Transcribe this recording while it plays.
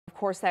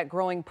course, that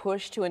growing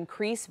push to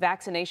increase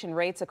vaccination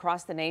rates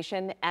across the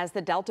nation as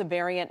the Delta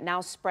variant now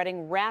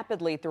spreading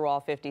rapidly through all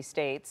 50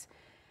 states.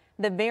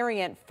 The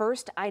variant,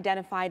 first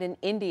identified in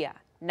India,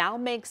 now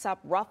makes up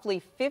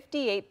roughly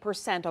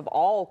 58% of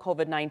all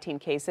COVID-19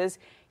 cases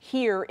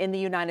here in the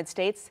United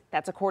States.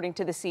 That's according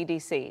to the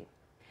CDC.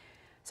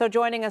 So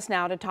joining us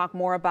now to talk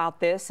more about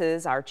this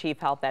is our chief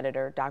health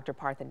editor, Dr.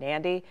 Partha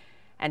Nandi.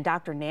 And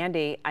Dr.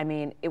 Nandi, I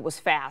mean, it was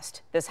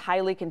fast, this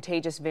highly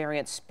contagious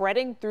variant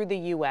spreading through the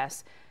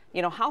U.S.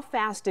 You know, how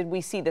fast did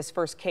we see this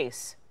first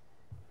case?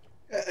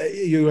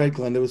 You're right,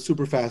 Glenn. It was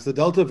super fast. The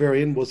Delta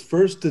variant was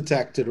first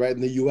detected right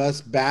in the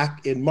U.S.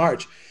 back in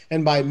March.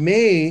 And by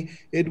May,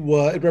 it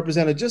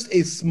represented just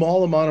a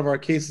small amount of our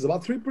cases,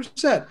 about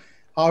 3%.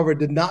 However, it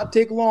did not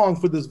take long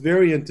for this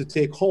variant to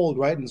take hold,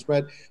 right, and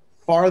spread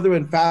farther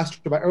and faster.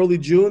 By early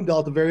June,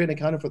 Delta variant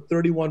accounted for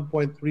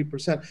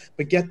 31.3%.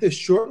 But get this,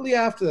 shortly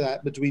after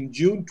that, between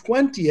June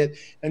 20th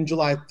and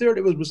July 3rd,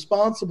 it was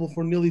responsible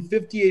for nearly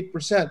 58%,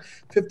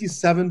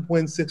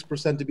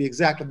 57.6% to be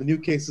exact, of the new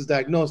cases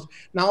diagnosed.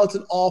 Now it's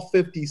in all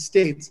 50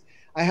 states.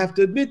 I have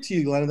to admit to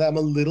you, Glenn, that I'm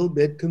a little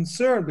bit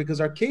concerned because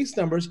our case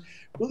numbers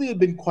really have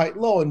been quite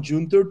low. On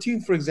June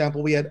 13th, for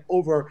example, we had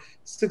over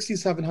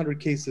 6,700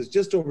 cases,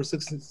 just over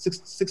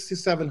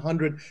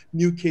 6,700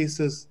 new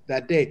cases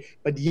that day.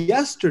 But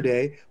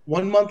yesterday,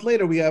 1 month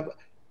later, we have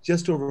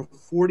just over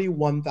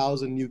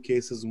 41,000 new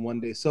cases in one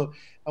day. So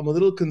I'm a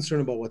little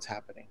concerned about what's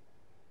happening.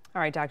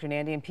 All right, Dr.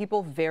 Nandi, and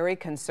people very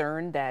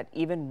concerned that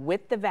even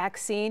with the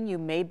vaccine, you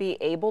may be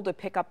able to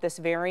pick up this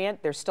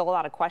variant. There's still a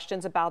lot of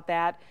questions about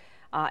that.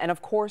 And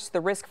of course, the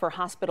risk for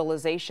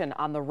hospitalization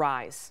on the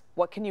rise.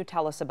 What can you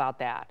tell us about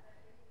that?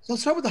 So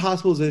let's start with the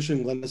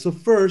hospitalization, Glenda. So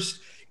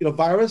first,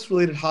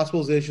 virus-related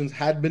hospitalizations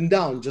had been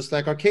down, just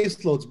like our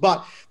caseloads,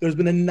 but there's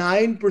been a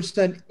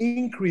 9%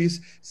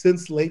 increase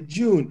since late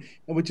June,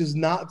 and which is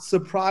not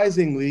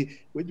surprisingly,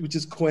 which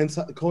is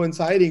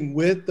coinciding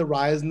with the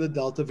rise in the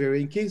Delta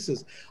variant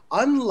cases.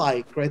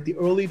 Unlike, right, the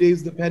early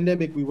days of the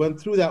pandemic, we went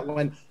through that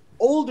when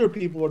older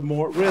people are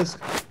more at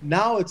risk.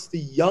 Now it's the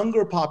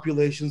younger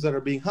populations that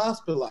are being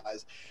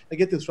hospitalized. I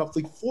get this,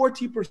 roughly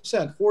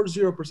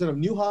 40% of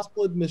new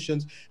hospital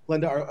admissions,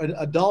 Glenda, are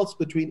adults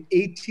between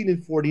 18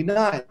 and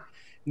 49.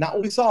 Not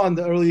what we saw in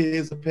the early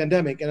days of the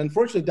pandemic. And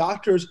unfortunately,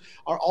 doctors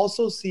are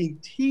also seeing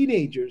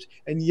teenagers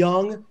and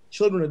young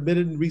children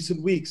admitted in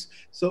recent weeks.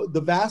 So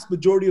the vast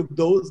majority of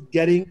those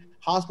getting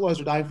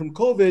hospitalized or dying from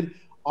COVID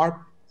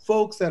are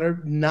folks that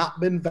have not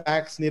been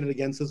vaccinated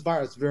against this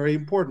virus. Very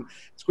important.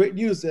 It's great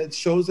news. It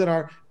shows that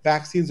our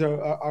vaccines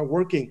are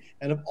working.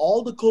 And of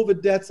all the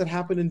COVID deaths that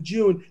happened in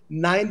June,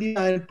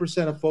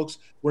 99% of folks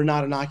were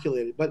not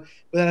inoculated. But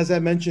as I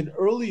mentioned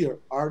earlier,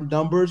 our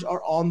numbers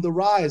are on the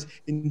rise.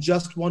 In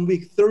just 1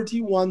 week,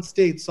 31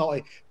 states saw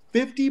a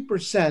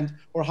 50%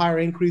 or higher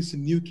increase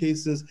in new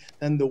cases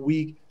than the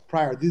week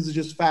prior. These are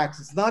just facts.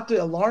 It's not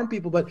to alarm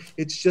people, but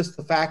it's just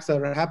the facts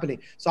that are happening.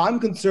 So I'm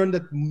concerned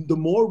that the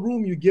more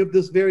room you give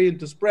this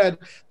variant to spread,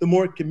 the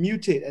more it can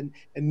mutate and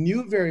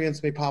new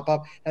variants may pop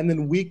up, and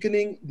then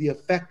weakening the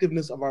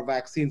effectiveness of our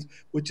vaccines,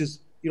 which is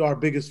our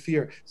biggest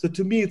fear. So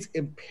to me, it's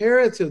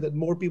imperative that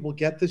more people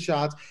get the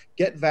shots,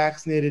 get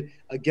vaccinated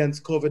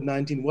against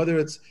COVID-19, whether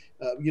it's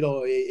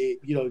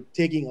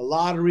taking a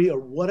lottery or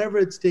whatever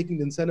it's taking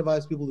to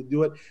incentivize people to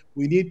do it.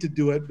 We need to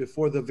do it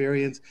before the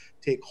variants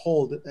take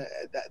hold.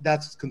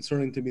 That's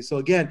concerning to me. So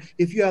again,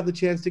 if you have the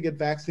chance to get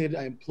vaccinated,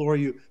 I implore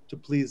you to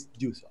please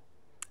do so.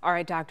 All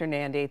right, Dr.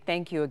 Nandi,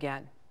 thank you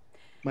again.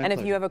 My and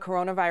pleasure. If you have a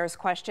coronavirus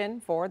question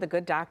for the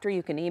good doctor,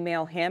 you can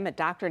email him at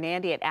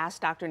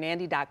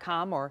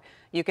drnandi@askdrnandi.com, or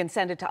you can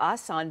send it to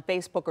us on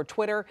Facebook or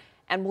Twitter,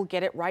 and we'll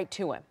get it right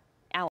to him.